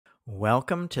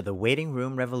Welcome to the Waiting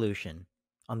Room Revolution.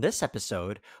 On this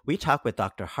episode, we talk with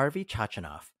Dr. Harvey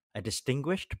Chochinov, a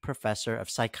distinguished professor of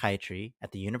psychiatry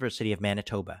at the University of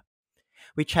Manitoba.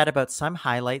 We chat about some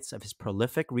highlights of his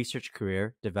prolific research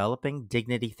career developing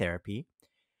dignity therapy.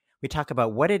 We talk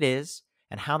about what it is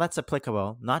and how that's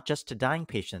applicable not just to dying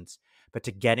patients, but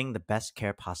to getting the best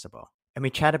care possible. And we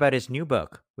chat about his new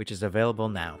book, which is available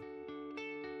now.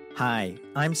 Hi,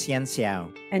 I'm Xian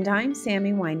Xiao. And I'm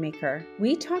Sammy Winemaker.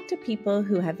 We talk to people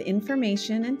who have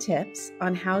information and tips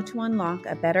on how to unlock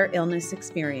a better illness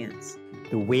experience.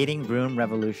 The Waiting Room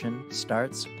Revolution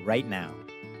starts right now.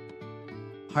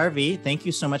 Harvey, thank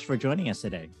you so much for joining us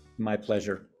today. My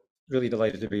pleasure. Really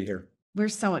delighted to be here. We're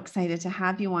so excited to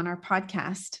have you on our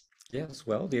podcast. Yes,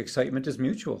 well, the excitement is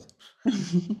mutual.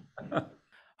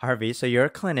 Harvey, so you're a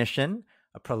clinician,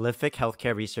 a prolific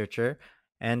healthcare researcher,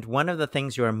 and one of the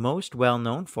things you are most well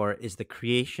known for is the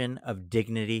creation of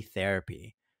dignity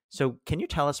therapy. So can you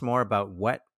tell us more about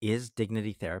what is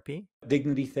dignity therapy?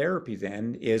 Dignity therapy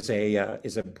then is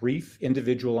a brief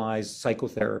individualized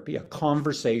psychotherapy, a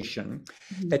conversation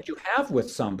that you have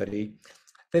with somebody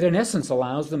that in essence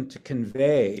allows them to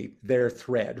convey their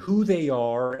thread, who they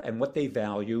are and what they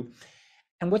value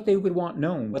and what they would want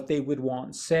known, what they would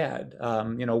want said,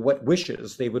 what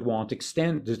wishes they would want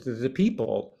extended to the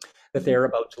people that they're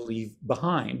about to leave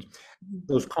behind.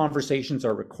 Those conversations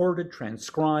are recorded,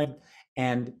 transcribed,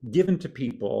 and given to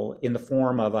people in the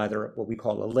form of either what we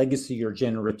call a legacy or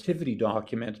generativity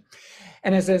document.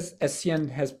 And as Xian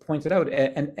has pointed out,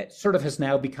 and it sort of has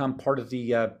now become part of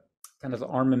the kind of the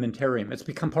armamentarium. It's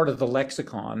become part of the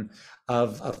lexicon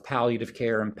of palliative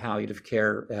care and palliative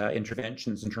care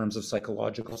interventions in terms of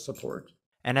psychological support.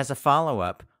 And as a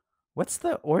follow-up, what's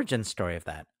the origin story of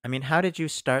that? I mean, how did you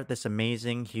start this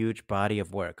amazing, huge body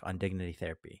of work on dignity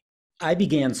therapy? I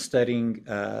began studying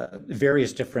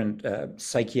various different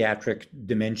psychiatric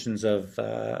dimensions of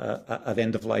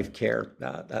end-of-life care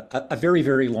a very,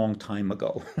 very long time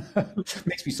ago.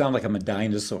 Makes me sound like I'm a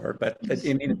dinosaur, but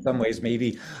in some ways,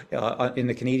 maybe in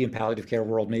the Canadian palliative care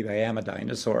world, maybe I am a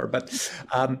dinosaur. But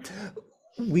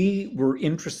we were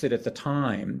interested at the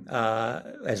time,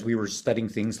 as we were studying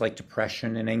things like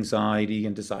depression and anxiety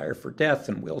and desire for death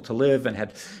and will to live, and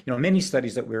had many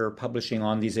studies that we were publishing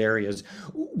on these areas.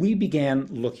 We began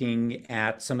looking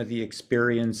at some of the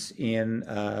experience in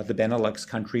the Benelux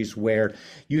countries where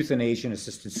euthanasia and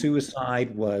assisted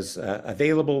suicide was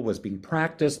available, was being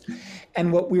practiced.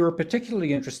 And what we were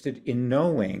particularly interested in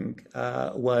knowing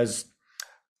was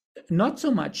not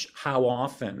so much how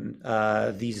often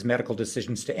these medical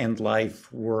decisions to end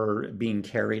life were being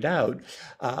carried out,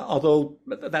 although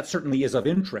that certainly is of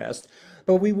interest,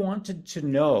 but we wanted to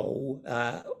know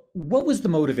what was the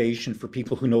motivation for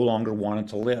people who no longer wanted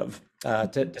to live,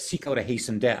 to seek out a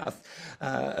hastened death,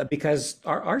 because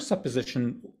our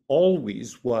supposition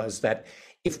always was that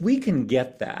if we can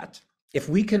get that, if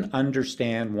we can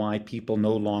understand why people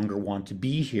no longer want to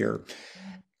be here,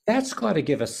 that's got to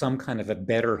give us some kind of a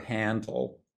better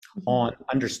handle on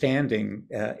understanding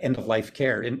end-of-life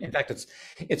care. In fact,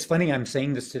 it's funny I'm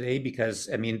saying this today because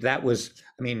that was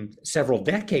several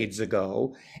decades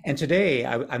ago, and today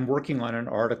I'm working on an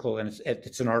article, and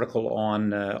it's an article on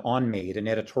MAID, an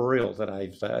editorial that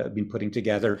I've been putting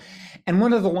together, and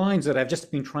one of the lines that I've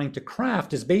just been trying to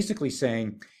craft is basically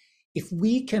saying, if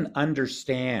we can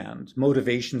understand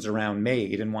motivations around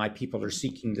MAID and why people are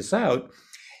seeking this out,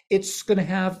 it's going to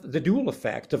have the dual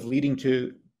effect of leading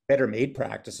to better MAID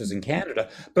practices in Canada,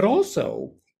 but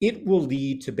also it will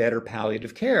lead to better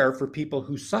palliative care for people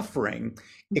whose suffering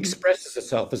expresses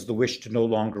itself as the wish to no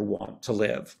longer want to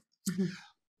live.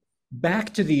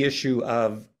 Back to the issue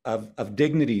of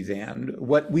dignity then,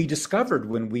 what we discovered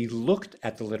when we looked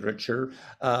at the literature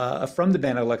from the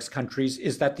Benelux countries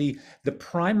is that the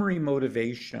primary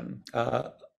motivation,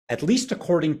 at least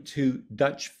according to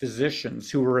Dutch physicians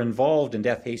who were involved in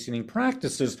death hastening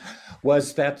practices,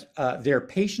 was that their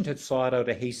patient had sought out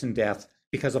a hastened death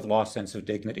because of lost sense of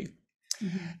dignity.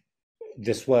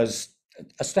 This was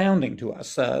astounding to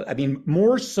us.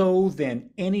 More so than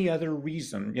any other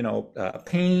reason,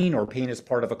 pain as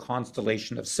part of a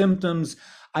constellation of symptoms,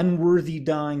 unworthy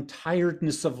dying,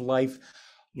 tiredness of life,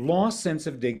 lost sense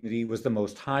of dignity was the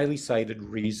most highly cited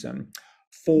reason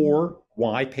for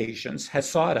why patients had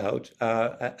sought out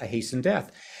a hastened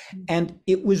death. And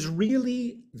it was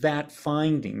really that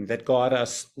finding that got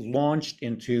us launched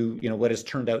into, what has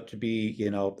turned out to be,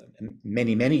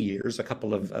 many, many years, a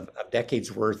couple of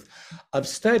decades worth of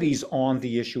studies on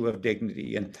the issue of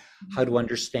dignity and how to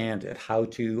understand it, how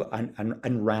to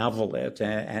unravel it,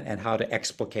 and how to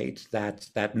explicate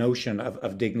that notion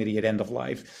of dignity at end of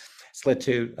life. It's led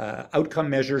to outcome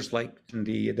measures like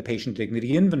the patient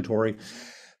dignity inventory,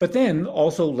 but then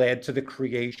also led to the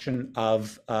creation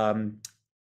of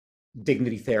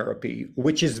dignity therapy,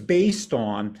 which is based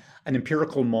on an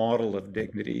empirical model of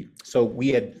dignity. So we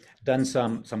had done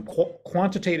some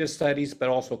quantitative studies, but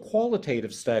also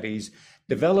qualitative studies,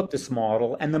 developed this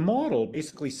model, and the model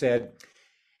basically said,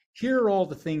 here are all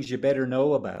the things you better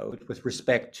know about with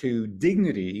respect to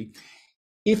dignity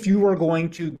if you are going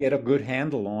to get a good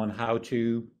handle on how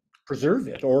to preserve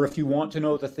it, or if you want to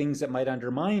know the things that might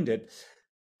undermine it,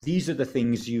 these are the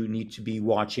things you need to be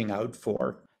watching out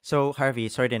for. So, Harvey,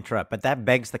 sorry to interrupt, but that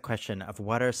begs the question of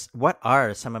what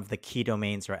are some of the key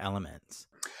domains or elements?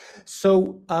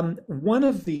 So one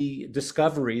of the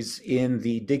discoveries in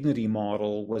the dignity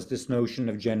model was this notion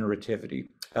of generativity,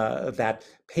 that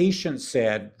patients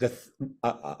said that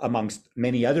amongst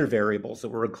many other variables that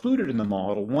were included in the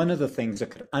model, one of the things that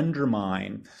could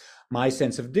undermine my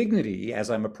sense of dignity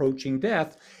as I'm approaching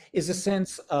death is a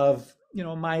sense of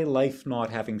my life not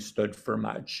having stood for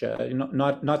much,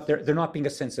 not there not being a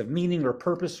sense of meaning or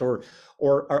purpose or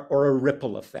a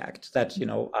ripple effect that, in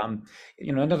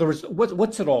other words,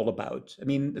 what's it all about? I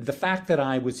mean, the fact that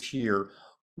I was here,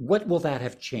 what will that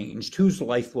have changed? Whose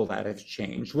life will that have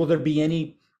changed? Will there be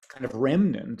any kind of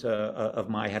remnant of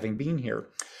my having been here?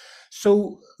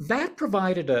 So that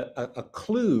provided a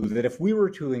clue that if we were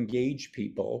to engage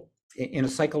people in a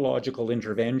psychological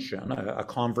intervention, a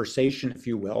conversation, if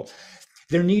you will,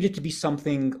 there needed to be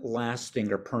something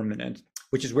lasting or permanent,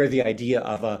 which is where the idea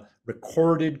of a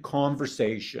recorded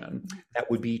conversation that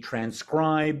would be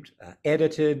transcribed,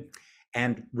 edited,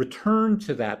 and returned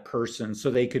to that person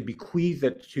so they could bequeath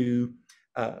it to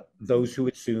those who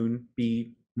would soon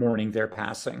be mourning their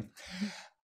passing.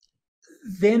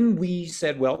 Then we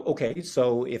said, well, okay,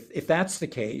 so if that's the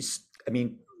case, I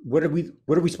mean, what are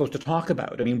we supposed to talk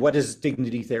about? I mean, what is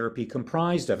dignity therapy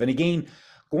comprised of? And again,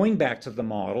 going back to the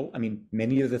model, I mean,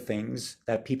 many of the things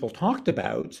that people talked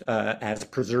about as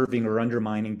preserving or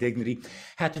undermining dignity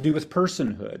had to do with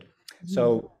personhood.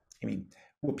 So, I mean,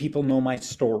 will people know my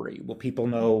story? Will people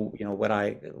know,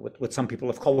 what some people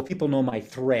have called, will people know my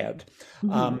thread?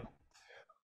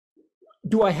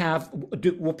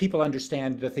 Will people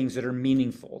understand the things that are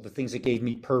meaningful, the things that gave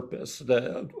me purpose,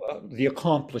 the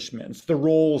accomplishments, the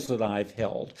roles that I've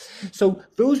held? So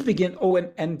those begin,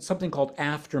 and something called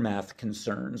aftermath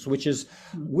concerns, which is,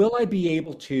 will I be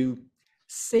able to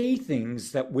say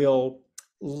things that will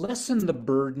lessen the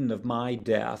burden of my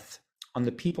death on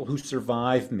the people who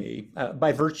survive me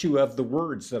by virtue of the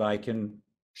words that I can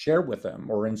share with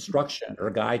them, or instruction or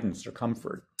guidance or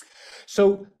comfort?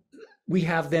 So we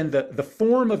have then the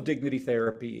form of dignity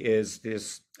therapy is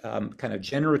this kind of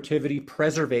generativity,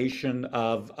 preservation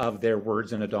of their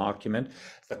words in a document.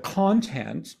 The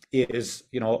content is,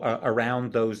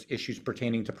 around those issues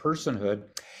pertaining to personhood.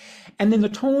 And then the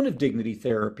tone of dignity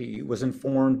therapy was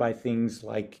informed by things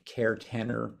like care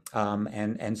tenor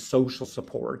and social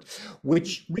support,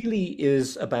 which really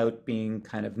is about being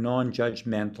kind of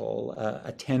non-judgmental,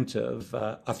 attentive,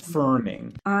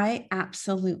 affirming. I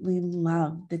absolutely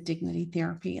love the dignity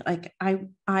therapy. Like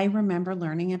I remember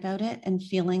learning about it and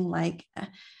feeling like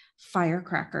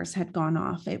firecrackers had gone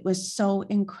off. It was so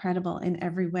incredible in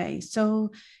every way, so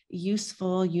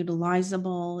useful,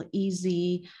 utilizable,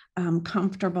 easy,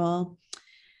 comfortable.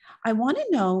 I want to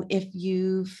know if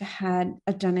you've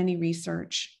done any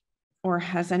research, or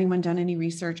has anyone done any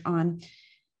research on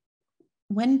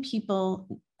when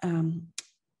people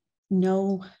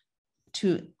know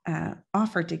to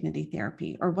offer dignity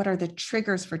therapy, or what are the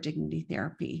triggers for dignity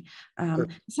therapy? Sure.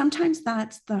 Sometimes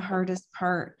that's the hardest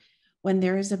part, when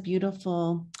there is a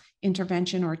beautiful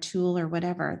intervention or tool or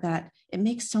whatever, that it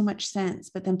makes so much sense,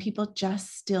 but then people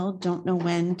just still don't know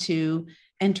when to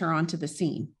enter onto the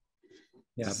scene.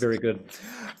 Yeah, very good.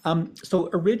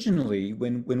 So originally,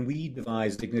 when we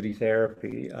devised dignity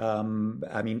therapy, I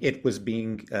mean, it was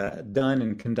being done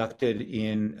and conducted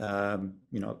in,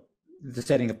 the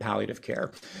setting of palliative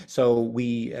care. So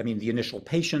the initial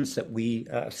patients that we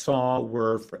saw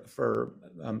were for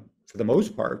the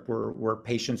most part were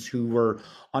patients who were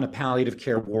on a palliative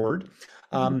care ward.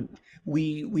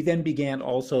 We then began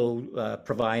also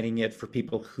providing it for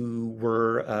people who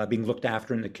were being looked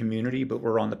after in the community, but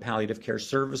were on the palliative care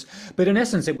service. But in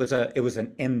essence, it was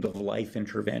an end of life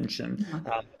intervention.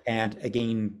 And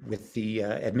again, with the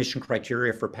admission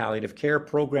criteria for palliative care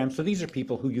programs, so these are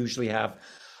people who usually have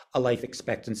a life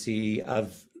expectancy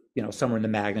of somewhere in the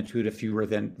magnitude of fewer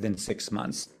than 6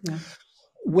 months. Yeah.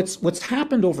 What's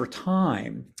happened over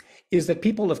time is that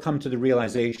people have come to the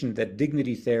realization that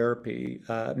dignity therapy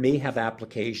may have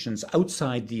applications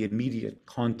outside the immediate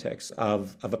context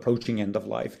of approaching end of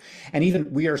life. And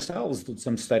even we ourselves did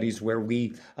some studies where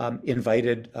we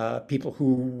invited people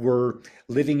who were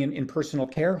living in personal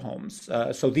care homes.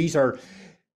 So these are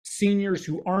seniors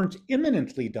who aren't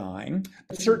imminently dying,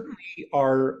 but certainly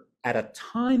are at a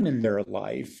time in their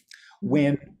life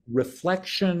when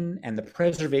reflection and the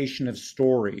preservation of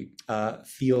story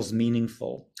feels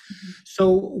meaningful.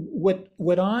 So what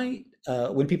I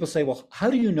when people say, well, how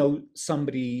do you know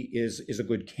somebody is a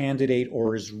good candidate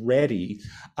or is ready?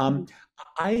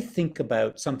 I think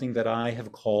about something that I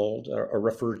have called or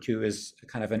referred to as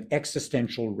kind of an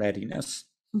existential readiness.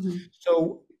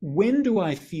 So when do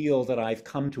I feel that I've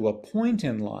come to a point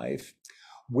in life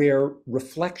where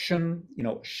reflection,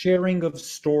 sharing of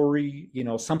story,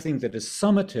 something that is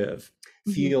summative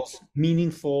feels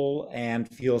meaningful and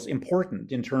feels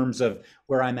important in terms of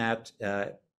where I'm at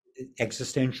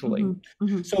existentially.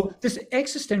 So this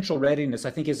existential readiness,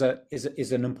 I think, is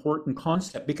an important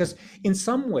concept, because in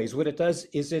some ways what it does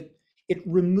is it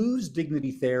removes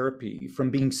dignity therapy from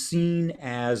being seen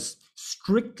as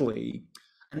strictly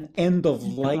an end of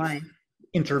life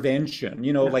intervention,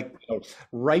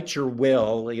 write your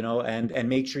will, and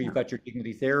make sure you've got your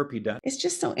dignity therapy done. It's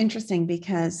just so interesting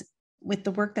because with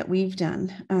the work that we've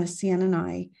done, Sienna and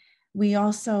I, we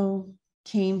also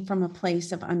came from a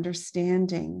place of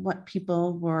understanding what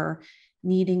people were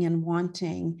needing and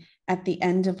wanting at the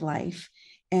end of life,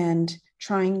 and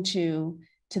trying to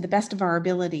the best of our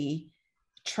ability,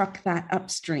 truck that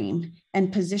upstream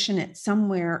and position it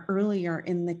somewhere earlier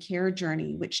in the care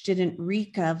journey, which didn't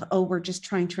reek of, oh, we're just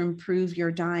trying to improve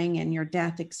your dying and your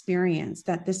death experience,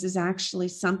 that this is actually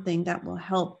something that will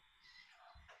help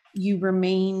you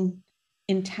remain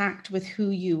intact with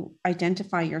who you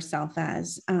identify yourself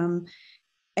as.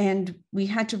 And we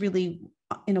had to really,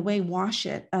 in a way, wash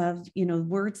it of,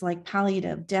 words like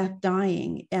palliative, death,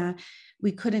 dying.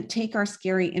 We couldn't take our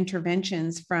scary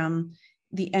interventions from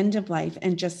the end of life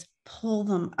and just pull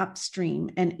them upstream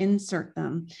and insert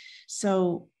them.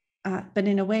 So, but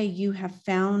in a way, you have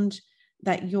found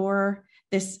that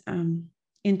this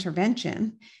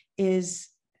intervention is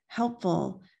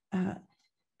helpful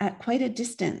at quite a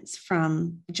distance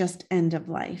from just end of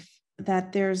life,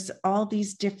 that there's all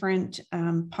these different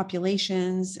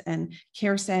populations and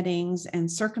care settings and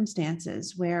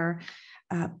circumstances where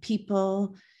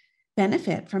people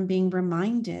benefit from being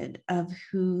reminded of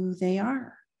who they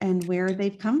are and where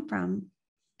they've come from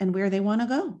and where they want to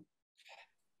go.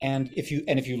 And if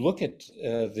you look at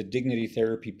the dignity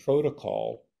therapy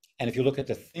protocol, and if you look at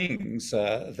the things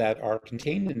that are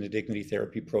contained in the dignity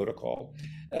therapy protocol,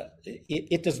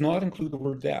 it does not include the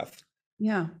word death.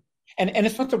 Yeah. And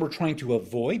it's not that we're trying to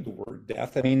avoid the word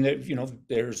death. I mean,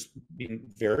 there's been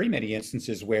very many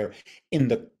instances where in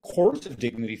the course of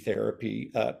dignity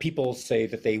therapy, people say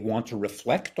that they want to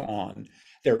reflect on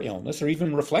their illness, or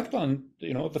even reflect on,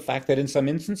 the fact that in some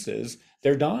instances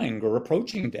they're dying or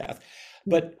approaching death.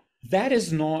 But that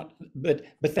is not, but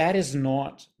that is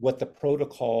not what the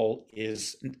protocol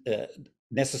is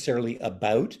necessarily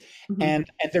about. And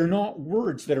they're not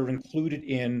words that are included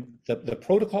in the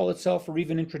protocol itself, or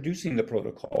even introducing the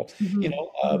protocol.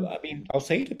 I mean, I'll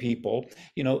say to people,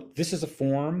 this is a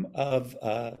form of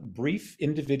brief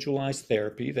individualized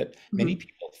therapy that many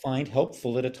people find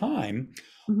helpful at a time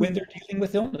when they're dealing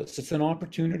with illness. It's an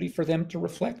opportunity for them to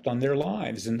reflect on their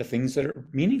lives and the things that are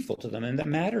meaningful to them and that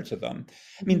matter to them.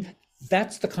 I mean,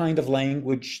 that's the kind of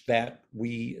language that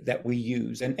we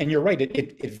use. And you're right,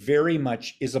 it very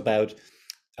much is about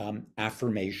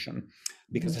affirmation,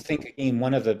 because I think, again,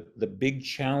 one of the big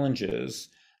challenges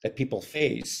that people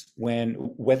face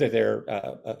whether they're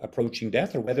approaching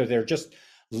death or whether they're just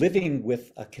living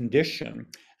with a condition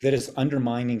that is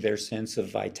undermining their sense of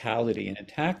vitality and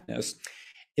intactness,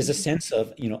 is a sense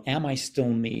of, am I still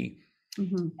me?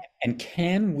 And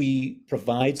can we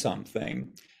provide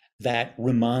something that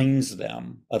reminds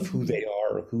them of who they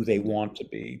are, who they want to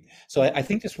be? So I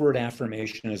think this word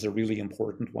affirmation is a really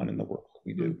important one in the work that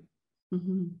we do.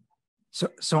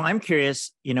 So I'm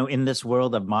curious, in this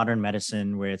world of modern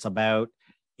medicine where it's about,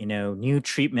 new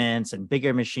treatments and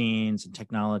bigger machines and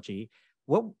technology,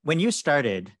 when you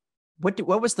started,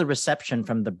 what was the reception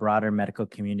from the broader medical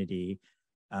community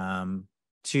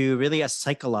to really a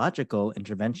psychological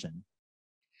intervention?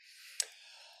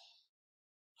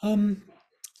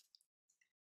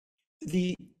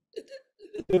 The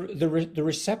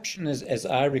reception, as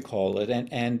I recall it,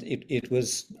 and it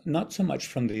was not so much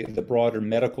from the broader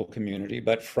medical community,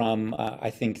 but from I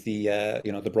think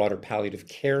the broader palliative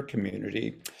care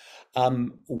community,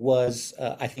 was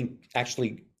I think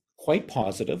actually quite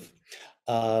positive.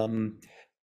 Um,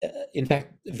 in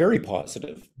fact, very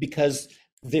positive, because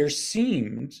there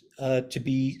seemed to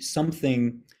be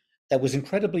something that was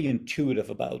incredibly intuitive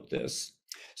about this.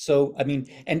 So, I mean,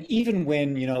 and even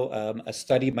when, a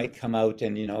study might come out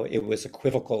and, it was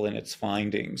equivocal in its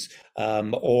findings,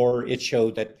 or it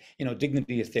showed that,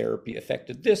 dignity of therapy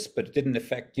affected this, but it didn't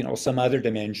affect, some other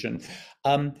dimension.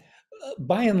 Um,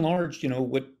 by and large,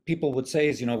 what people would say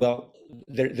is, well,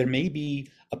 there may be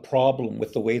a problem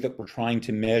with the way that we're trying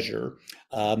to measure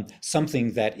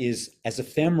something that is as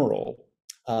ephemeral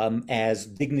as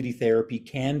dignity therapy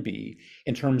can be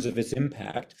in terms of its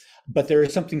impact. But there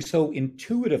is something so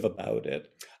intuitive about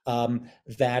it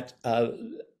that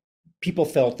people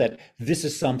felt that this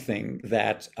is something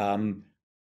that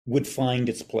would find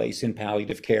its place in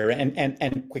palliative care,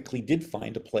 and quickly did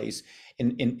find a place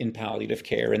in palliative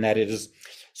care. And that it is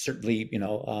certainly,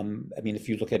 I mean, if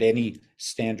you look at any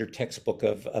standard textbook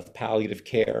of palliative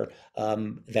care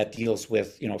that deals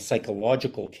with,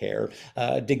 psychological care,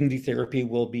 dignity therapy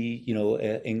will be,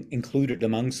 included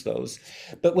amongst those.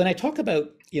 But when I talk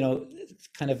about,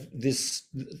 kind of this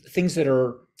things that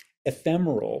are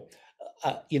ephemeral,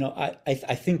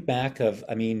 I think back of,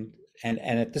 I mean, and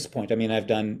at this point, I mean, I've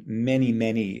done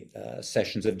many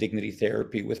sessions of dignity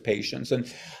therapy with patients,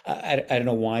 and I don't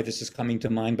know why this is coming to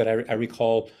mind, but I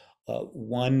recall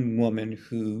one woman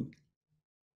who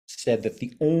said that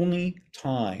the only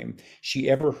time she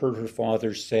ever heard her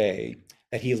father say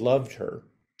that he loved her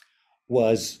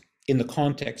was in the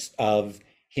context of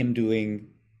him doing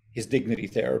his dignity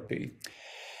therapy.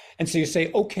 And so you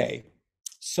say, okay,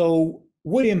 so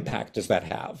what impact does that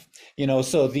have?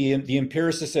 So the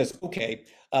empiricist says, okay,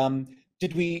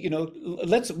 did we,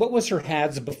 what was her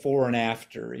HADS before and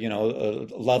after,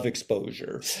 love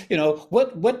exposure?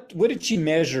 What did she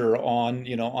measure on,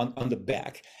 on the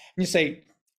Beck? And you say,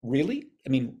 really? I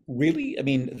mean, really? I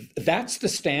mean, that's the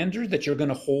standard that you're going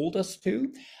to hold us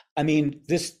to? I mean,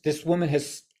 this woman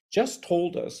has just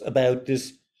told us about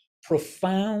this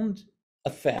profound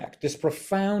effect, this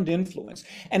profound influence.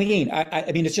 And again,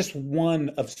 I mean, it's just one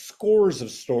of scores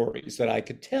of stories that I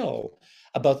could tell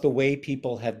about the way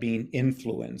people have been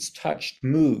influenced, touched,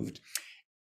 moved.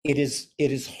 It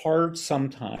is hard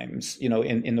sometimes,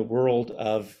 in the world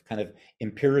of kind of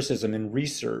empiricism and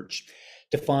research,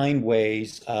 to find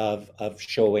ways of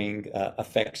showing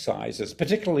effect sizes,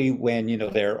 particularly when,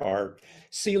 there are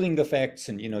ceiling effects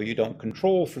and, you don't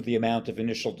control for the amount of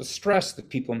initial distress that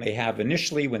people may have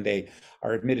initially when they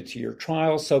are admitted to your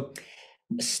trial. So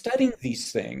studying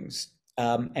these things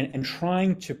and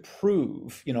trying to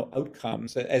prove,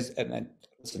 outcomes and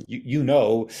listen,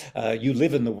 you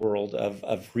live in the world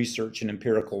of research and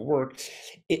empirical work.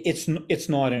 It's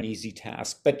not an easy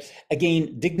task. But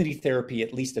again, dignity therapy,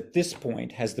 at least at this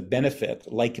point, has the benefit,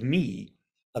 like me,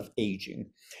 of aging.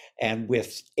 And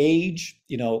with age,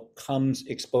 comes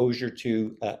exposure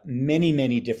to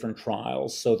many different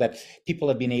trials, so that people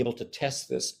have been able to test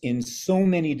this in so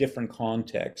many different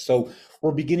contexts. So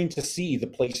we're beginning to see the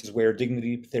places where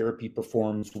dignity therapy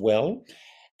performs well.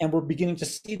 And we're beginning to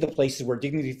see the places where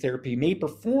dignity therapy may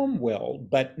perform well,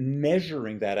 but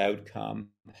measuring that outcome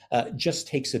just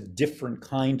takes a different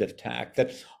kind of tack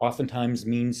that oftentimes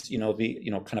means,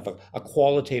 kind of a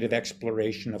qualitative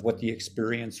exploration of what the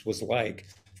experience was like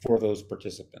for those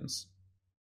participants.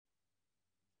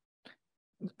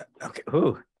 Okay.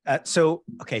 Ooh. So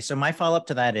my follow-up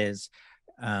to that is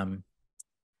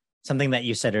something that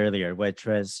you said earlier, which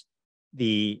was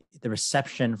the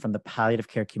reception from the palliative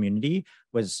care community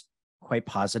was quite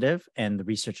positive, and the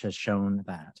research has shown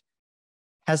that.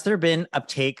 Has there been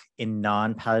uptake in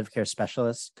non-palliative care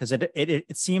specialists? Because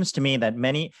it seems to me that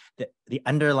the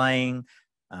underlying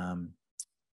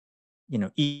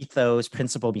ethos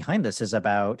principle behind this is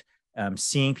about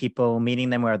seeing people, meeting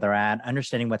them where they're at,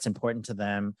 understanding what's important to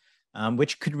them,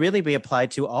 which could really be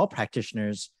applied to all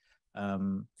practitioners,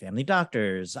 family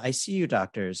doctors, ICU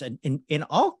doctors, and in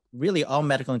all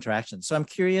medical interactions. So I'm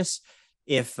curious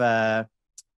if the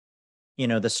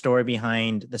story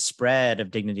behind the spread of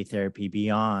dignity therapy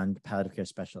beyond palliative care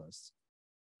specialists.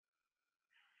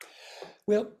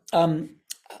 Well,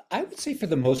 I would say for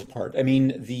the most part,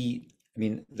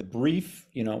 the brief,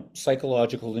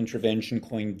 psychological intervention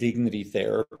coined dignity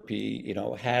therapy,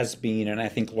 has been, and I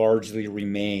think largely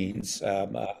remains,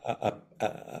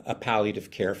 a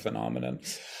palliative care phenomenon.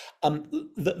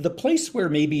 The place where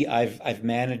maybe I've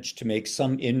managed to make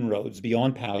some inroads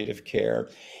beyond palliative care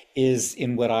is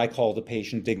in what I call the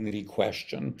patient dignity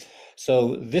question.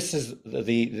 So this is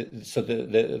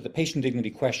the patient dignity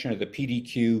question, or the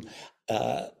PDQ,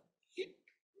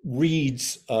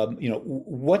 reads,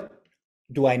 what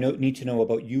do I need to know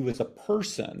about you as a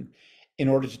person in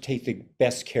order to take the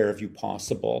best care of you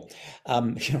possible?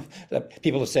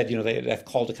 People have said, they've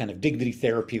called it kind of dignity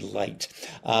therapy light.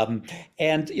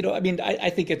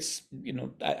 I think it's,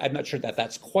 I'm not sure that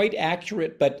that's quite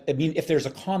accurate, but I mean, if there's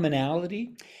a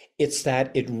commonality, it's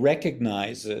that it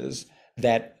recognizes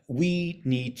that we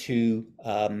need to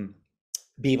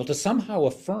be able to somehow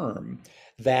affirm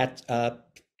that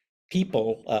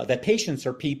that patients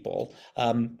are people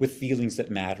with feelings that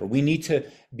matter. We need to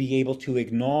be able to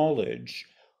acknowledge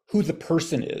who the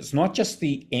person is, not just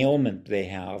the ailment they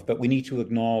have, but we need to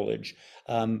acknowledge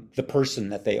the person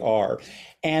that they are.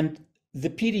 And the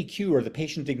PDQ, or the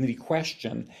patient dignity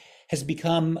question, has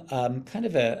become kind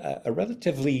of a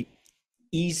relatively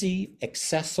easy,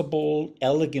 accessible,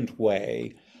 elegant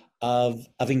way of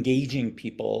engaging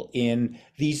people in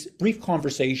these brief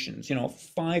conversations,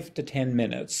 5 to 10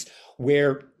 minutes,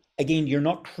 where, again, you're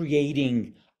not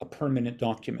creating a permanent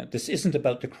document. This isn't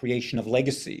about the creation of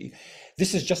legacy.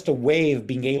 This is just a way of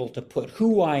being able to put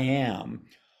who I am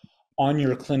on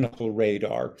your clinical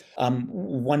radar.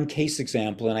 One case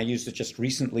example, and I used it just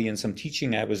recently in some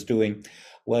teaching I was doing,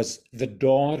 was the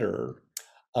daughter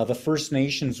of a First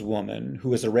Nations woman who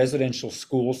was a residential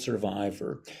school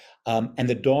survivor. And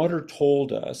the daughter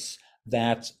told us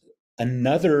that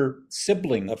another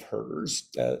sibling of hers,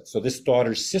 so this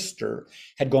daughter's sister,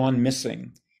 had gone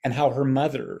missing, and how her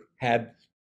mother had,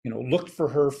 looked for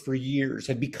her for years,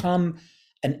 had become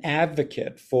an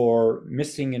advocate for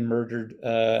missing and murdered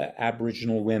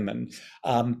Aboriginal women,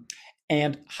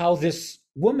 and how this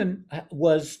woman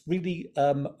was really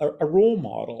a role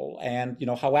model, and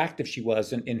how active she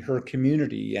was in her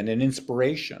community, and an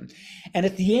inspiration. And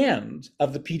at the end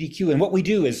of the PDQ, and what we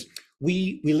do is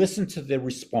we listen to the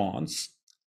response,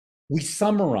 we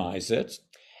summarize it,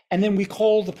 and then we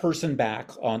call the person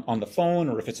back on the phone,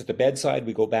 or if it's at the bedside,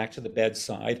 we go back to the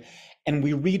bedside and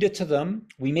we read it to them.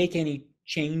 We make any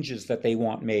changes that they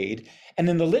want made. And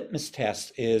then the litmus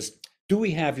test is, do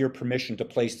we have your permission to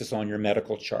place this on your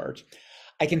medical chart?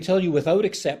 I can tell you without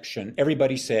exception,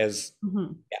 everybody says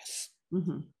yes.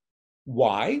 Mm-hmm.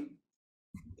 Why?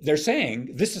 They're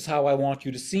saying, this is how I want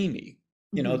you to see me.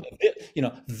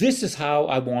 This is how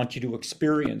I want you to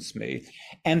experience me.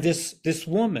 And this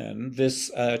woman,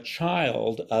 this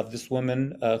child of this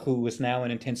woman who was now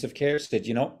in intensive care, said,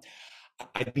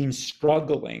 I've been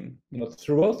struggling,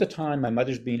 throughout the time my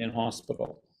mother's been in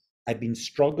hospital. I've been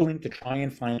struggling to try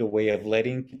and find a way of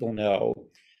letting people know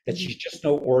that she's just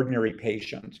no ordinary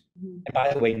patient. And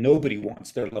by the way, nobody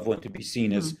wants their loved one to be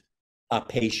seen as a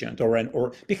patient,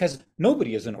 or because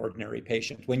nobody is an ordinary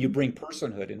patient when you bring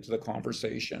personhood into the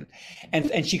conversation.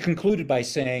 And she concluded by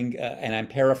saying, and I'm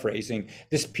paraphrasing,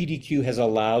 this PDQ has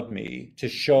allowed me to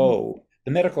show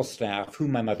the medical staff who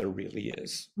my mother really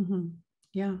is. Mm-hmm.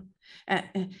 Yeah.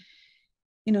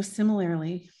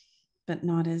 Similarly, but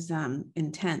not as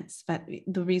intense. But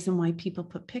the reason why people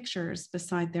put pictures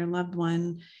beside their loved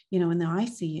one, in the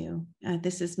ICU,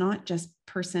 this is not just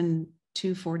person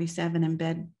 247 in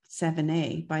bed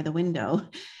 7A by the window.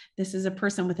 This is a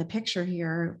person with a picture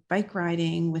here, bike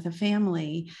riding with a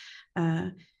family,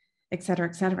 et cetera,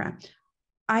 et cetera.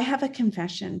 I have a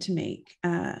confession to make.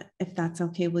 If that's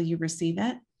okay, will you receive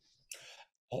it?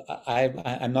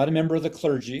 I'm not a member of the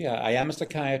clergy. I am a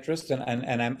psychiatrist,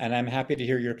 and I'm happy to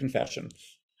hear your confession.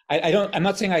 I'm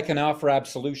not saying I can offer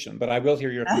absolution, but I will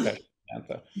hear your confession,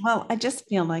 Samantha. Well, I just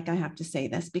feel like I have to say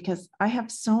this because I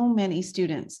have so many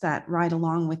students that ride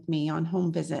along with me on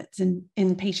home visits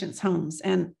in patients' homes,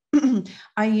 and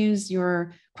I use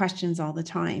your questions all the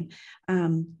time.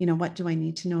 What do I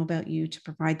need to know about you to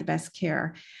provide the best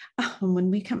care? When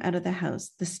we come out of the house,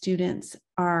 the students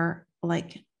are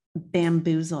like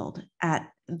bamboozled at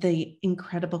the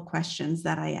incredible questions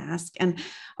that I ask. And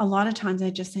a lot of times I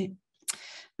just say,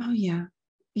 oh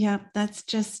yeah, that's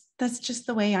just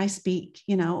the way I speak,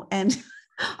 and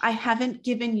I haven't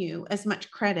given you as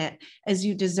much credit as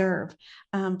you deserve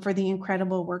for the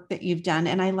incredible work that you've done.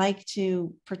 And I like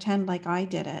to pretend like I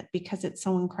did it because it's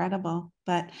so incredible.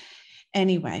 But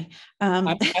anyway,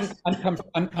 I'm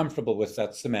comfortable with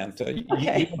that, Samantha.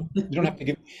 Okay. You don't have to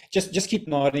give. Just keep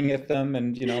nodding at them,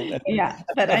 and yeah.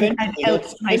 But I'm out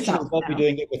myself. They'll be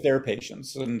doing it with their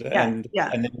patients and then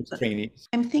with trainees.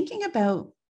 I'm thinking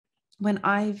about when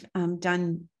I've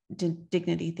done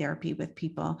dignity therapy with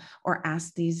people or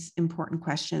asked these important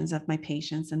questions of my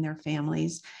patients and their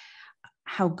families,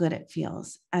 how good it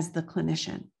feels as the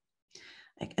clinician.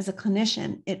 Like as a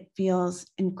clinician, it feels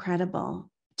incredible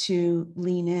to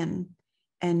lean in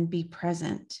and be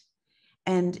present,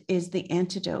 and is the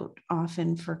antidote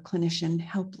often for clinician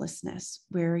helplessness,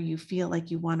 where you feel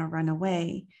like you want to run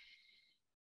away.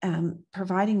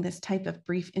 providing this type of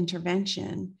brief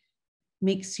intervention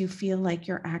makes you feel like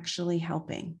you're actually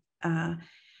helping.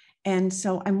 And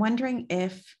so I'm wondering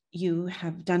if you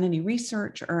have done any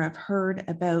research or have heard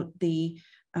about the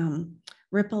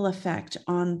ripple effect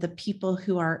on the people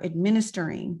who are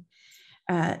administering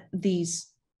these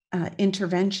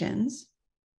interventions,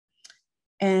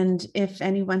 and if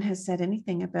anyone has said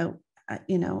anything about,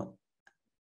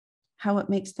 how it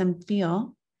makes them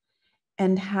feel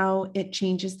and how it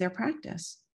changes their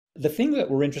practice. The thing that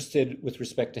we're interested with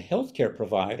respect to healthcare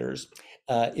providers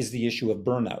is the issue of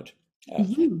burnout.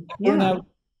 Burnout,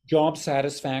 job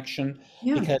satisfaction,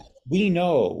 because we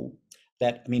know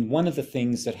that, one of the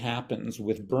things that happens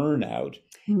with burnout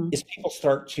is people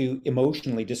start to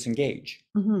emotionally disengage.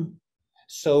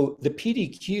 So the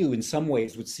PDQ in some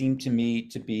ways would seem to me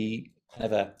to be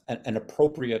kind of an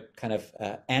appropriate kind of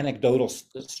anecdotal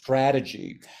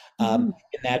strategy in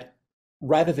that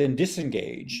rather than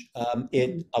disengage,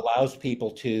 it allows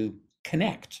people to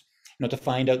connect, to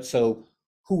find out, so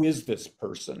who is this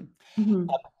person?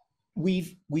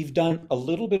 We've done a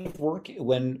little bit of work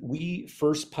when we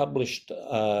first published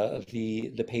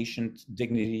the patient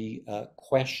dignity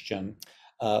question.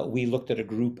 We looked at a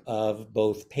group of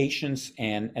both patients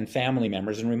and family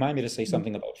members, and remind me to say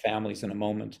something about families in a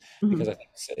moment, because I think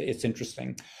it's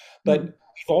interesting. But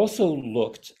we've also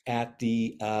looked at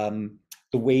the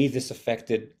way this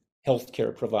affected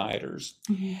healthcare providers,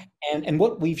 and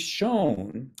what we've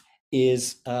shown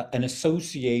is an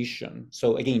association.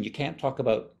 So again, you can't talk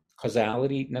about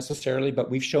causality necessarily, but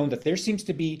we've shown that there seems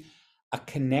to be a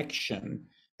connection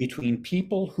between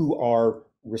people who are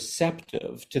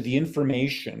receptive to the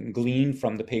information gleaned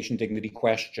from the patient dignity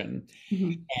question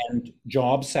and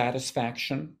job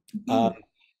satisfaction.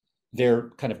 They're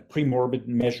kind of premorbid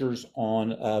measures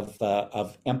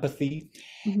of empathy,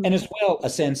 and as well a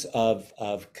sense of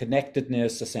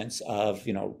connectedness, a sense of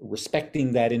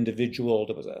respecting that individual.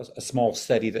 There was a small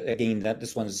study that, again, that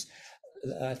this one's,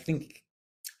 I think,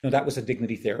 no, that was a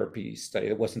dignity therapy study.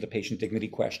 That wasn't a patient dignity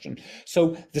question.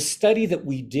 So the study that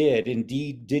we did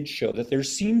indeed did show that there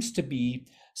seems to be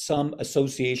some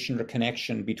association or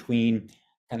connection between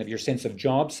kind of your sense of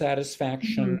job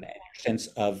satisfaction and your sense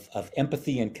of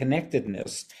empathy and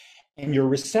connectedness and your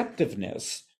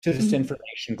receptiveness to this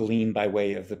information gleaned by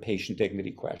way of the patient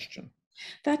dignity question.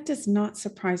 That does not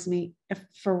surprise me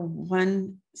for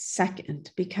 1 second,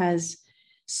 because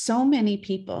so many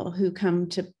people who come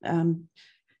to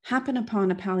happen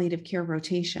upon a palliative care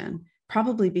rotation,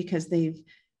 probably because they've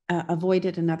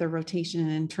avoided another rotation in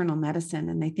internal medicine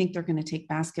and they think they're going to take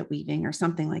basket weaving or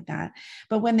something like that.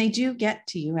 But when they do get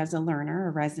to you as a learner,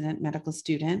 a resident medical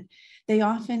student, they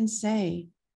often say,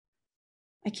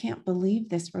 I can't believe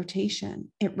this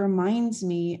rotation. It reminds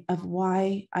me of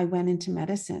why I went into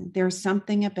medicine. There's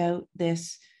something about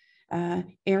this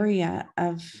area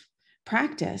of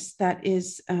practice that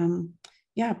is,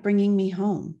 bringing me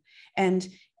home. And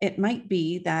it might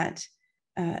be that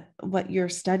what you're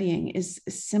studying is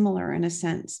similar in a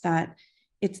sense, that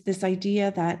it's this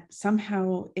idea that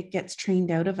somehow it gets trained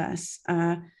out of us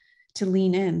to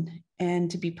lean in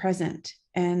and to be present,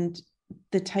 and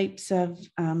the types of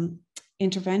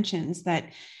interventions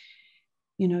that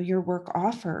your work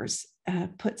offers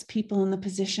puts people in the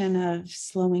position of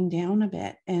slowing down a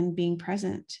bit and being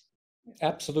present.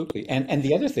 Absolutely. And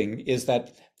the other thing is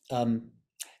that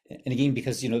and again,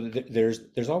 because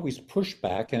there's always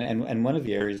pushback, and one of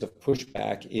the areas of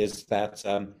pushback is that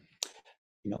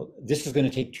this is going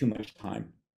to take too much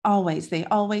time. They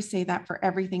always say that for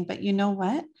everything, but you know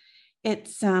what?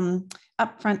 It's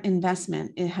upfront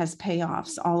investment. It has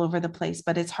payoffs all over the place,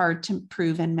 but it's hard to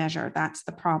prove and measure. That's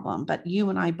the problem. But you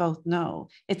and I both know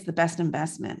it's the best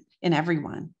investment in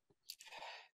everyone.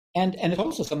 And it's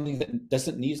also something that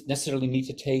doesn't necessarily need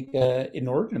to take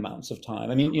inordinate amounts of time.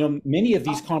 Many of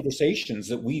these conversations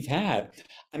that we've had,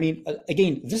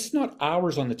 again, this is not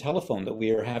hours on the telephone that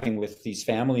we are having with these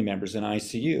family members in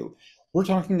ICU. We're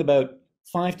talking about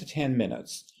 5 to 10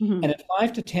 minutes. And in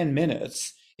 5 to 10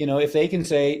 minutes, if they can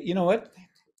say, you know what,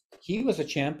 he was a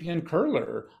champion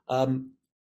curler.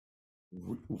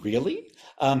 Really?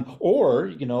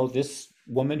 Or, this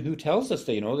woman who tells us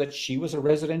that, that she was a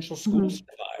residential school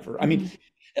survivor.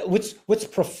 What's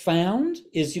profound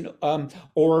is,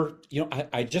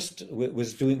 I just we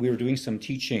were doing some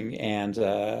teaching, and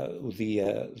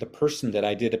the person that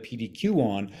I did a PDQ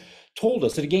on told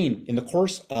us that, again, in the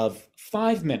course of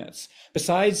 5 minutes,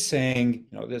 besides saying,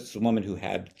 this is a woman who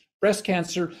had breast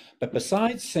cancer, but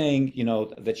besides saying,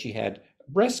 that she had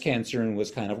breast cancer and was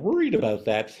kind of worried about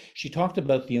that, she talked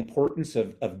about the importance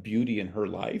of beauty in her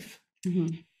life,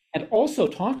 and also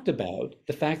talked about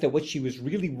the fact that what she was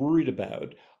really worried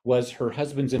about was her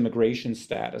husband's immigration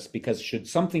status, because should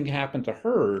something happen to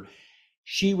her,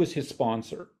 she was his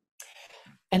sponsor.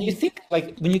 And you think,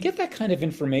 like, when you get that kind of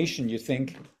information, you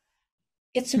think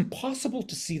it's impossible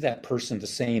to see that person the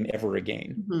same ever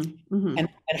again. And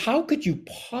how could you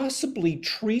possibly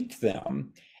treat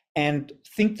them and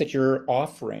think that you're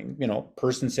offering,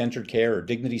 person-centered care or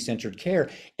dignity-centered care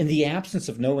in the absence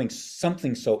of knowing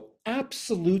something so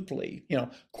absolutely,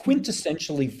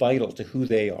 quintessentially vital to who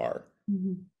they are?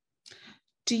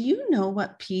 Do you know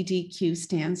what PDQ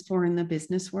stands for in the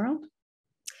business world?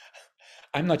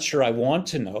 I'm not sure I want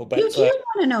to know, but you want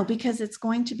to know, because it's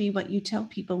going to be what you tell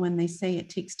people when they say it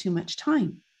takes too much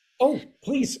time. Oh,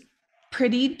 please.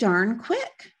 Pretty darn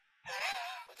quick.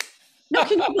 No,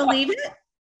 can you believe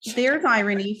it? There's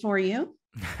irony for you.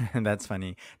 That's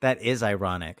funny. That is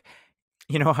ironic.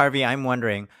 Harvey, I'm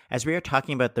wondering, as we are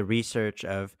talking about the research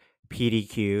of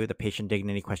PDQ, the Patient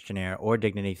Dignity Questionnaire, or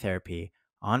dignity therapy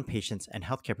on patients and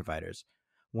healthcare providers,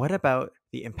 what about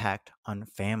the impact on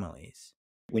families?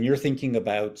 When you're thinking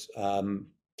about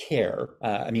care,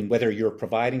 whether you're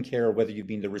providing care or whether you've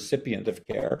been the recipient of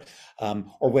care,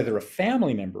 or whether a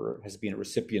family member has been a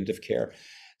recipient of care,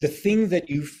 the thing that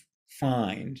you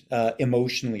find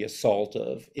emotionally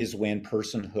assaultive is when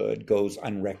personhood goes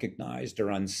unrecognized or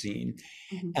unseen.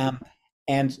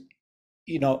 And,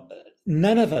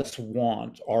 none of us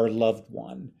want our loved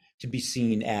one to be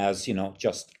seen as,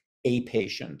 just a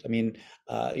patient.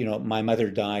 My mother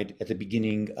died at the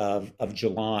beginning of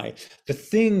July. The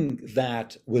thing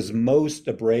that was most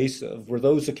abrasive were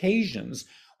those occasions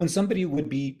when somebody would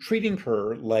be treating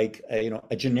her like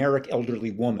a generic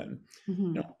elderly woman.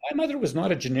 My mother was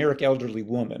not a generic elderly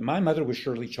woman. My mother was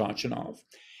Shirley Chochinov.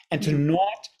 And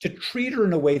to treat her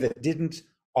in a way that didn't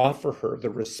offer her the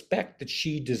respect that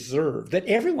she deserved, that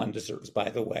everyone deserves, by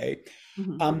the way,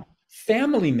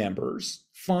 family members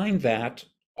find that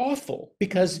awful,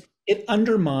 because it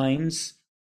undermines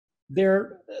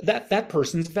that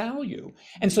person's value.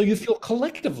 And so you feel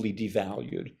collectively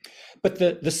devalued. But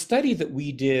the study that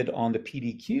we did on the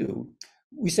PDQ,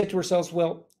 we said to ourselves,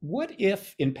 well, what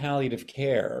if in palliative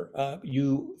care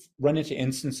you run into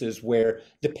instances where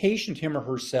the patient, him or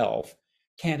herself,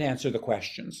 can't answer the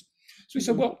questions? So we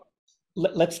said, well,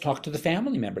 let's talk to the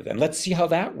family member then. Let's see how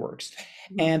that works.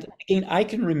 And again, I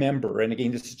can remember, and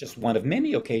again, this is just one of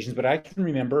many occasions, but I can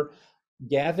remember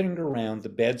gathering around the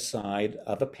bedside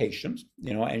of a patient,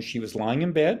 and she was lying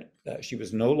in bed. She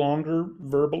was no longer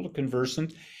verbal or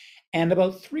conversant. And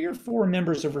about 3 or 4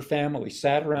 members of her family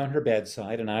sat around her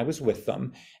bedside, and I was with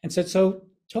them, and said, so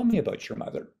tell me about your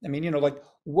mother.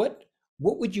 What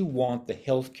would you want the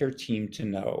healthcare team to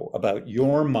know about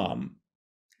your mom?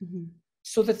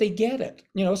 So that they get it,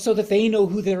 so that they know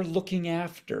who they're looking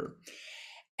after.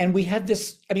 And we had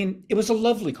this, it was a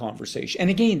lovely conversation. And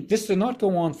again, this did not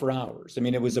go on for hours.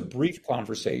 It was a brief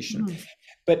conversation.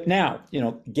 But now,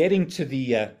 getting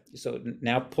to so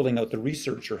now pulling out the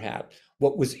researcher hat,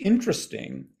 what was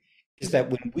interesting is that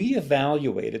when we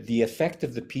evaluated the effect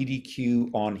of the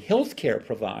PDQ on healthcare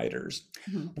providers,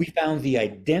 we found the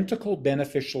identical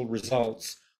beneficial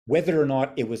results, whether or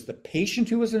not it was the patient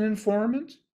who was an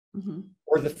informant,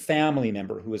 or the family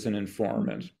member who is an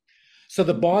informant. So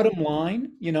the bottom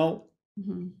line,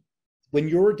 when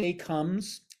your day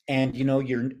comes and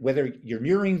whether you're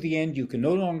nearing the end, you can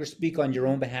no longer speak on your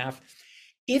own behalf.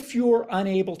 If you're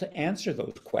unable to answer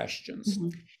those questions,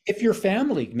 if your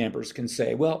family members can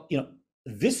say, well,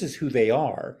 this is who they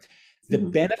are, the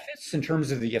benefits in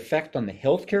terms of the effect on the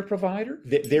healthcare provider,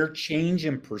 their change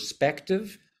in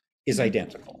perspective is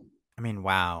identical.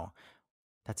 Wow,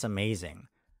 that's amazing.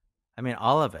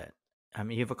 All of it.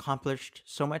 You've accomplished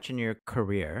so much in your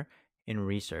career in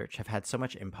research, have had so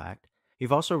much impact.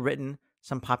 You've also written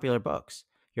some popular books.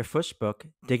 Your first book,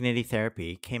 Dignity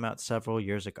Therapy, came out several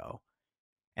years ago.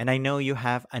 And I know you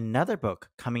have another book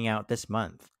coming out this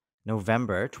month,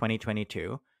 November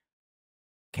 2022.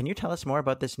 Can you tell us more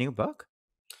about this new book?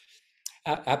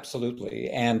 Absolutely.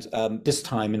 And this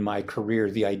time in my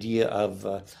career, the idea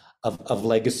of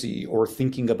legacy, or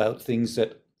thinking about things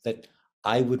that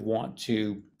I would want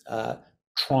to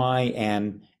try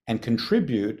and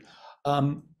contribute,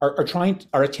 are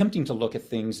attempting to look at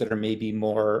things that are maybe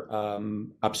more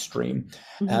upstream.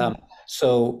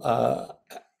 So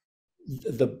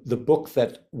the book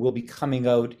that will be coming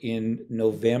out in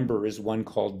November is one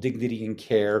called Dignity in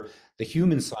Care: The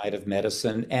Human Side of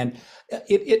Medicine, and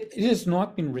it has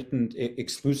not been written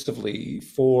exclusively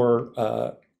for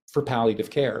palliative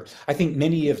care. I think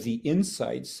many of the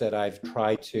insights that I've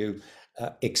tried to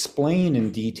explain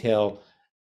in detail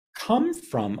come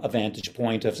from a vantage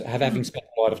point of having spent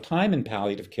a lot of time in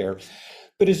palliative care.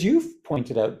 But as you've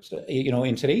pointed out,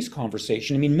 in today's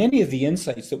conversation, I mean, many of the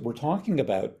insights that we're talking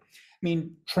about, I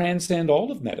mean, transcend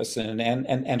all of medicine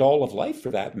and all of life for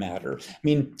that matter. I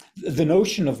mean, the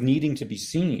notion of needing to be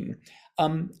seen,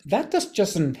 that just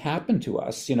doesn't happen to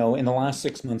us, in the last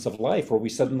 6 months of life where we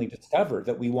suddenly discover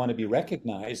that we want to be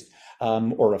recognized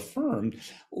or affirmed.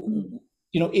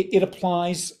 It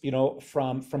applies,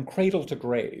 from cradle to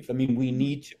grave. I mean, we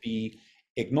need to be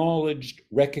acknowledged,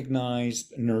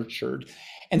 recognized, nurtured.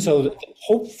 And so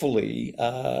hopefully,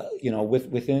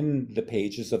 within the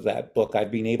pages of that book,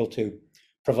 I've been able to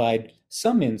provide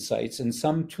some insights and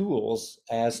some tools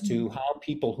as to how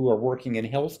people who are working in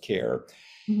healthcare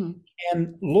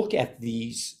can look at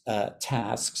these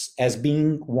tasks as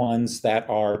being ones that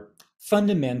are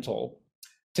fundamental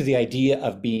to the idea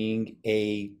of being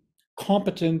a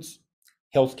competent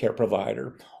healthcare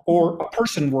provider or a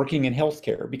person working in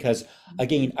healthcare, because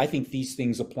again, I think these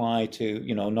things apply to,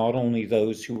 not only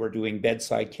those who are doing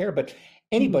bedside care, but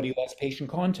anybody who has patient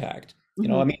contact.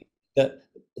 I mean,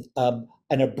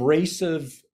 an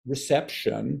abrasive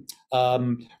reception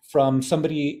from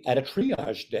somebody at a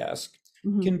triage desk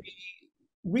can be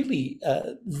really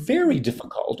very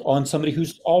difficult on somebody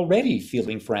who's already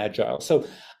feeling fragile. So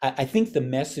I think the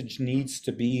message needs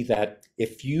to be that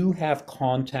if you have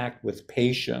contact with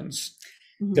patients,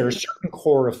 there are certain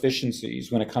core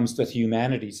efficiencies when it comes to the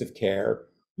humanities of care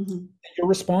that you're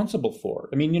responsible for.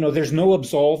 I mean, there's no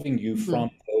absolving you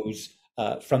from those,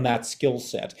 from that skill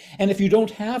set. And if you don't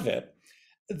have it,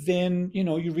 then,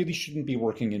 you really shouldn't be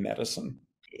working in medicine.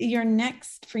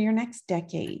 For your next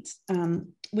decade,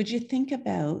 would you think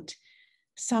about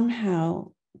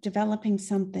somehow developing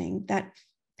something that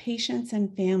patients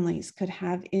and families could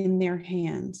have in their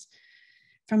hands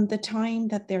from the time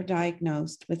that they're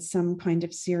diagnosed with some kind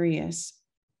of serious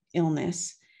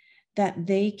illness, that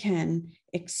they can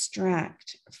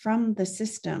extract from the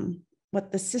system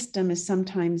what the system is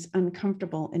sometimes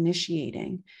uncomfortable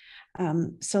initiating,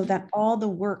 so that all the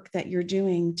work that you're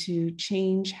doing to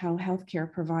change how healthcare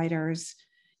providers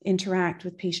interact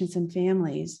with patients and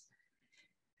families,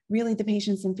 really the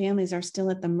patients and families are still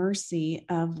at the mercy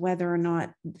of whether or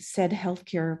not said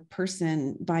healthcare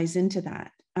person buys into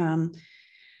that.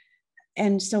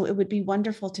 And so it would be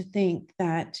wonderful to think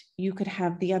that you could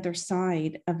have the other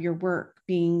side of your work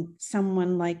being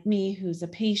someone like me who's a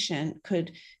patient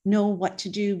could know what to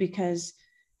do because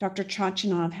Dr.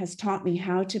 Chochinov has taught me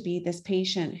how to be this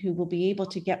patient who will be able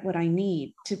to get what I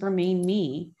need to remain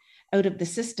me out of the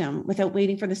system without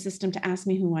waiting for the system to ask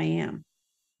me who I am.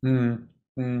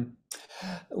 Mm-hmm.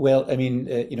 Well, I mean,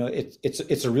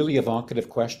 it's a really evocative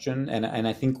question, and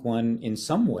I think one in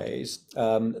some ways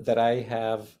that I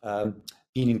have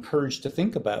been encouraged to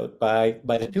think about by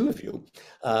the two of you,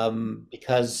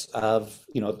 because of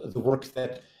the work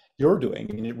that you're doing.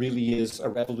 I mean, it really is a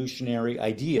revolutionary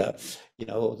idea.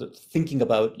 Thinking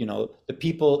about the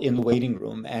people in the waiting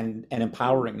room and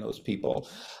empowering those people.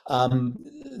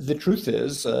 The truth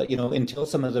is, until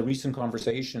some of the recent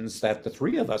conversations that the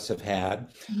three of us have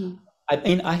had. I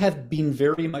mean, I have been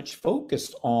very much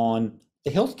focused on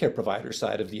the healthcare provider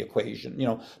side of the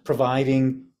equation,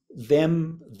 providing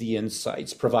them the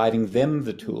insights, providing them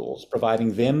the tools,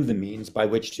 providing them the means by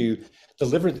which to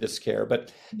deliver this care.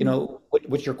 But,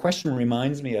 what your question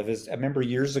reminds me of is, I remember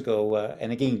years ago,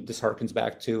 and again, this harkens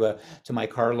back to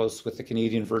Mike Carlos with the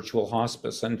Canadian Virtual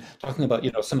Hospice and talking about,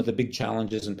 some of the big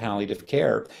challenges in palliative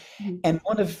care. And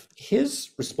one of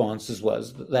his responses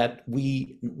was that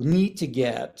we need to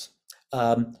get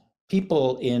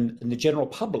people in the general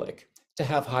public to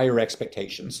have higher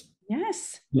expectations.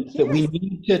 Yes. That we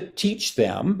need to teach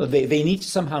them, they need to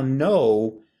somehow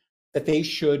know that they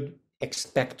should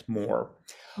expect more,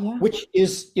 which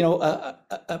is,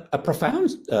 a profound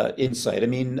insight. I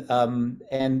mean,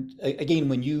 and again,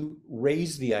 when you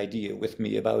raise the idea with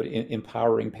me about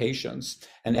empowering patients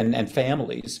and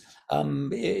families,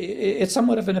 it's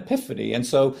somewhat of an epiphany. And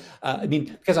so, I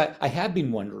mean, because I had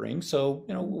been wondering, so,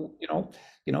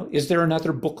 is there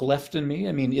another book left in me?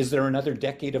 I mean, is there another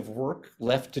decade of work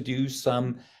left to do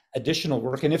some additional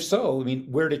work? And if so, I mean,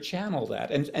 where to channel that?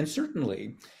 And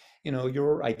certainly,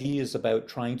 your ideas about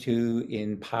trying to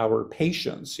empower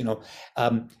patients,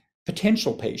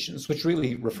 potential patients, which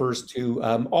really refers to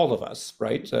all of us,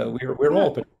 right? We're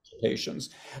all potential patients,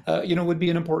 would be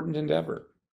an important endeavor.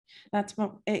 That's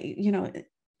what,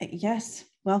 yes,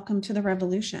 welcome to the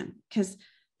revolution, because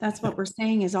that's what we're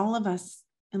saying is all of us,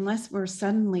 unless we're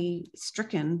suddenly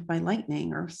stricken by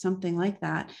lightning or something like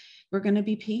that, we're going to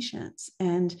be patients.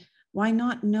 And why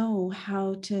not know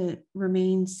how to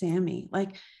remain Sammy?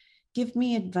 Like, give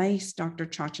me advice, Dr.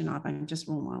 Chochinov, I'm just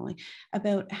role modeling,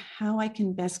 about how I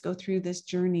can best go through this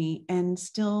journey and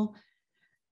still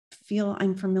feel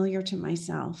I'm familiar to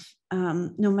myself.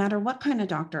 No matter what kind of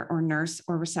doctor or nurse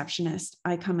or receptionist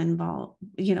I come involved,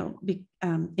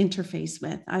 interface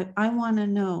with, I want to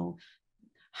know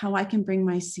how I can bring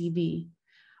my CV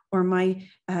or my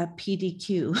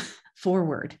PDQ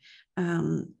forward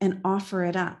and offer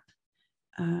it up,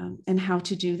 and how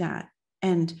to do that.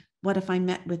 And what if I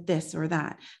met with this or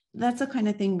that? That's the kind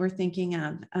of thing we're thinking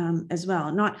of as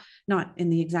well. Not in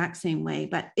the exact same way,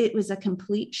 but it was a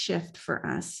complete shift for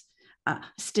us.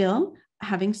 Still,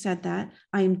 having said that,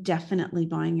 I am definitely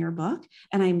buying your book,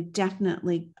 and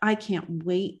I can't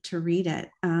wait to read it,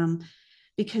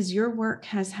 because your work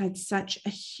has had such a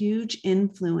huge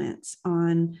influence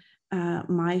on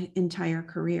my entire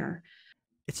career.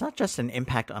 It's not just an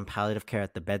impact on palliative care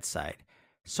at the bedside.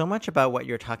 So much about what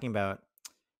you're talking about,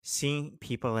 seeing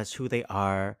people as who they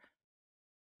are,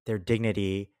 their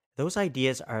dignity, those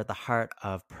ideas are at the heart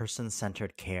of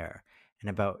person-centered care and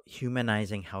about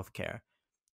humanizing healthcare.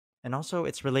 And also,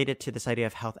 it's related to this idea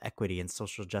of health equity and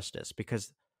social justice,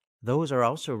 because those are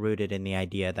also rooted in the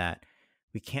idea that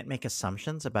we can't make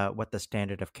assumptions about what the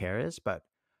standard of care is, but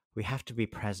we have to be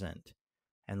present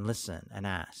and listen and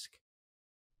ask.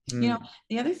 The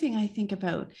other thing I think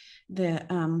about the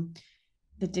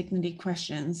dignity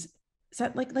questions is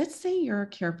that, like, let's say you're a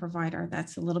care provider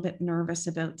that's a little bit nervous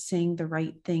about saying the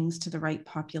right things to the right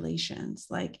populations.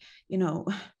 Like,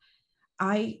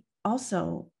 I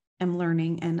also am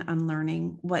learning and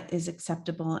unlearning what is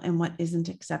acceptable and what isn't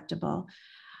acceptable.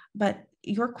 But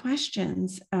your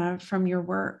questions from your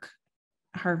work,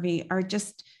 Harvey, are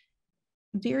just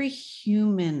very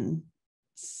human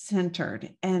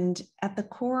centered. And at the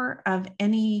core of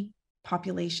any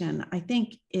population, I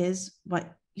think, is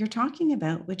what you're talking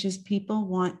about, which is people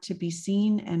want to be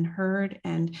seen and heard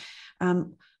and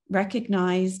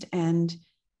recognized. And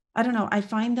I don't know, I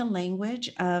find the language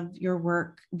of your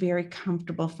work very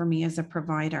comfortable for me as a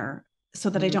provider, so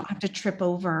that I don't have to trip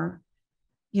over,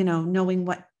 knowing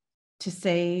what to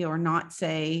say or not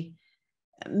say.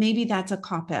 Maybe that's a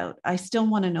cop out. I still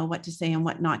want to know what to say and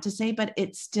what not to say, but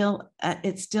it still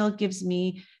gives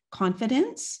me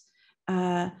confidence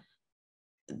that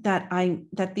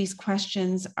these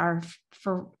questions are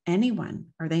for anyone.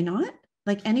 Are they not?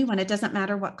 Like anyone, it doesn't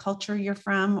matter what culture you're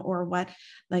from or what,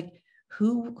 like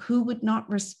who would not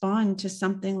respond to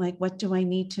something like, what do I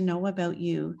need to know about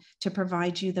you to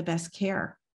provide you the best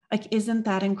care? Like, isn't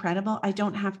that incredible? I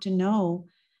don't have to know.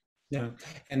 Yeah.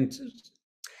 And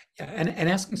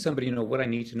asking somebody, what I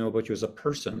need to know about you as a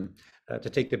person to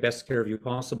take the best care of you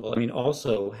possible,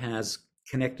 also has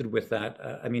connected with that.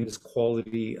 This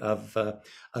quality of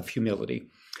humility.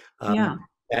 Yeah.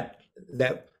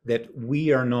 That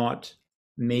we are not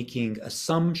making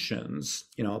assumptions,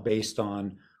 based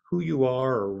on who you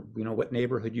are, or what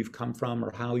neighborhood you've come from,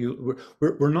 or how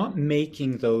we're not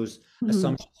making those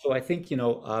assumptions. So I think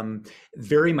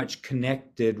very much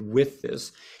connected with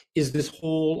this is this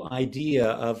whole idea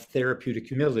of therapeutic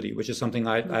humility, which is something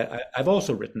I've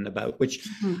also written about, which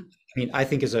I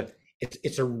think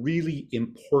it's a really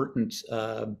important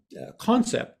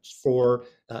concept for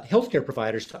healthcare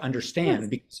providers to understand,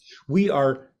 because we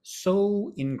are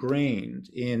so ingrained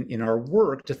in our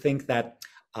work to think that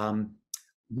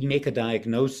we make a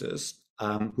diagnosis,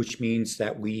 which means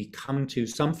that we come to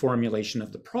some formulation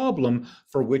of the problem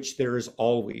for which there is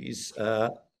always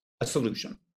a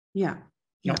solution. Yeah.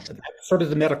 That's sort of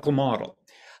the medical model.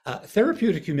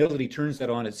 Therapeutic humility turns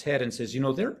that on its head and says,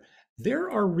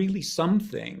 there are really some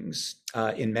things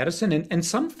in medicine and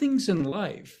some things in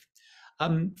life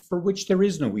for which there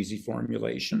is no easy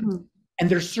formulation. And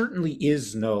there certainly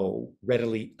is no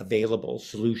readily available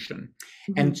solution.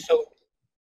 And so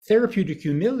therapeutic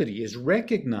humility is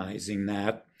recognizing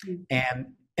that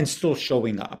and still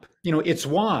showing up. It's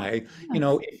why,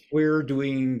 if we're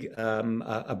doing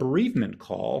a bereavement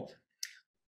call,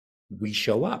 we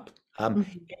show up.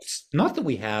 It's not that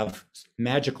we have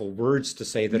magical words to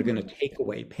say that are going to take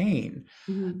away pain,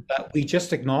 but we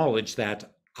just acknowledge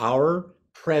that our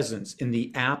presence in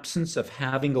the absence of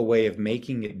having a way of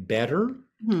making it better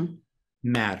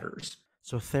matters.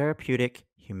 So therapeutic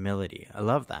humility. I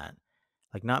love that.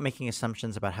 Like not making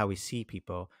assumptions about how we see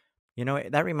people.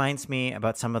 That reminds me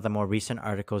about some of the more recent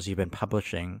articles you've been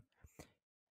publishing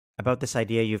about this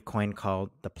idea you've coined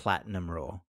called the platinum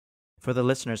rule. For the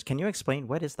listeners, can you explain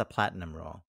what is the platinum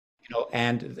rule?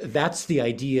 And that's the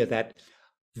idea that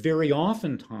very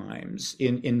oftentimes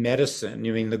in medicine,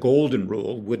 the golden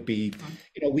rule would be,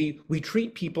 we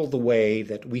treat people the way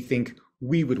that we think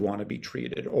we would want to be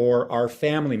treated, or our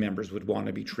family members would want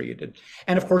to be treated.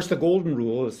 And of course, the golden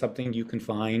rule is something you can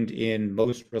find in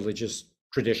most religious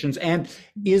traditions and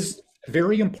is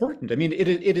very important. I mean, it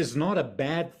is not a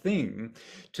bad thing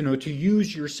to know, to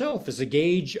use yourself as a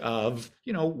gauge of,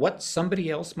 what somebody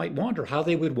else might want or how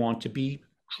they would want to be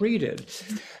treated.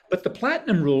 But the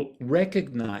platinum rule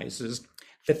recognizes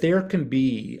that there can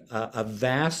be a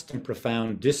vast and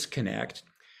profound disconnect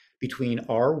between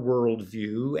our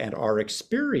worldview and our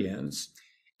experience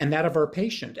and that of our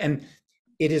patient. And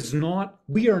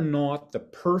we are not the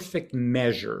perfect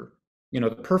measure, the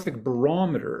perfect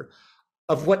barometer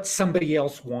of what somebody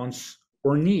else wants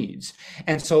or needs.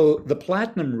 And so the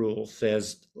platinum rule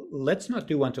says, let's not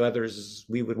do unto others as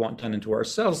we would want done unto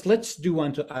ourselves. Let's do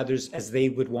unto others as they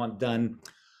would want done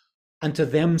unto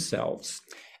themselves.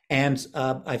 And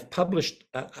I've published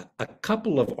a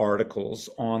couple of articles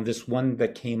on this, one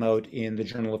that came out in the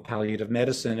Journal of Palliative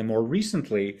Medicine, and more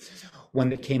recently, one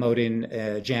that came out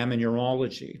in JAMA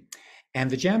Neurology. And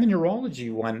the JAMA Neurology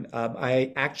one,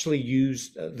 I actually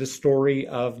used the story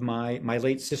of my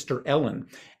late sister, Ellen.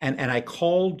 And I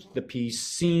called the piece,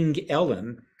 Seeing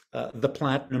Ellen, the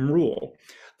Platinum Rule.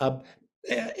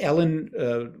 Ellen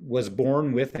was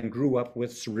born with and grew up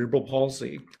with cerebral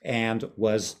palsy, and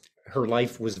her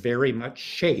life was very much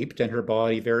shaped and her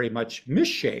body very much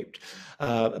misshaped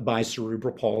by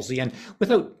cerebral palsy. And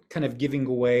without kind of giving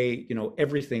away,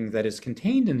 everything that is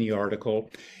contained in the article,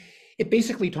 it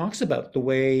basically talks about the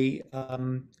way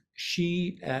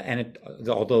she,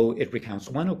 although it recounts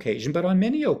one occasion, but on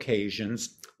many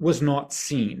occasions was not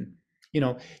seen.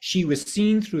 She was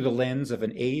seen through the lens of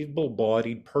an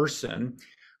able-bodied person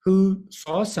who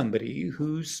saw somebody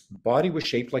whose body was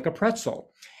shaped like a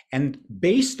pretzel. And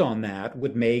based on that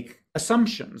would make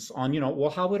assumptions on, well,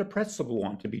 how would a pretzel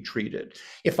want to be treated?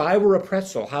 If I were a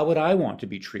pretzel, how would I want to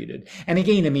be treated? And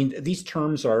again, I mean, these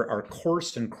terms are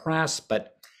coarse and crass,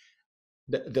 but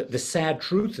the sad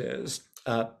truth is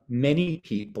many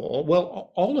people,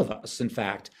 well, all of us, in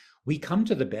fact, we come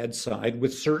to the bedside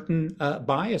with certain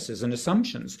biases and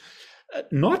assumptions,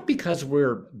 not because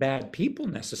we're bad people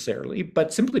necessarily,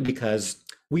 but simply because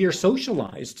we are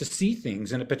socialized to see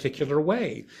things in a particular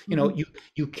way.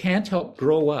 You can't help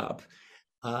grow up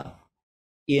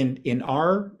in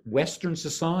our Western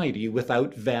society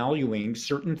without valuing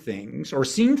certain things or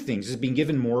seeing things as being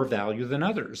given more value than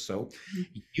others. So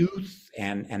youth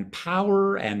and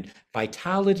power and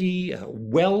vitality,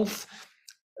 wealth,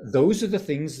 those are the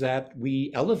things that we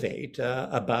elevate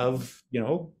above,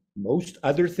 most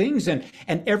other things, and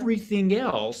everything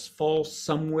else falls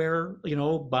somewhere,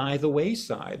 by the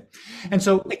wayside. And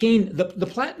so again, the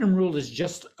platinum rule is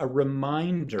just a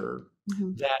reminder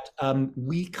that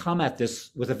we come at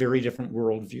this with a very different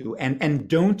worldview, and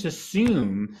don't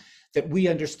assume that we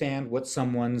understand what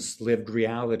someone's lived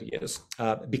reality is,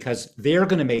 because they're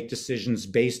going to make decisions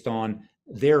based on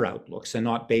their outlooks and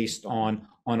not based on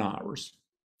ours.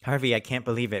 Harvey, I can't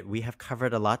believe it. We have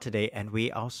covered a lot today, and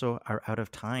we also are out of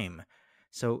time.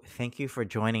 So thank you for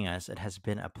joining us. It has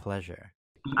been a pleasure.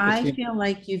 I feel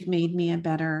like you've made me a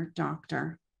better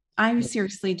doctor. I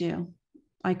seriously do.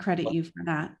 I credit you for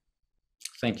that.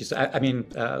 Thank you. I mean,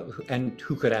 and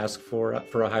who could ask for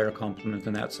a higher compliment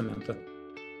than that, Samantha?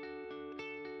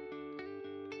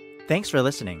 Thanks for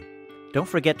listening. Don't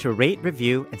forget to rate,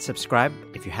 review, and subscribe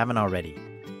if you haven't already.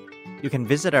 You can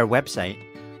visit our website,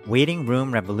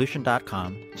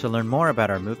 waitingroomrevolution.com, to learn more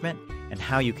about our movement and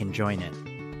how you can join it.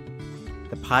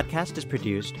 The podcast is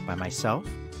produced by myself,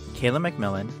 Kayla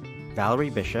McMillan, Valerie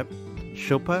Bishop,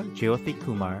 Shilpa Jyothi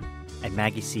Kumar, and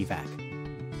Maggie Sivak.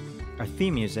 Our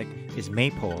theme music is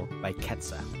Maypole by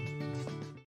Ketsa.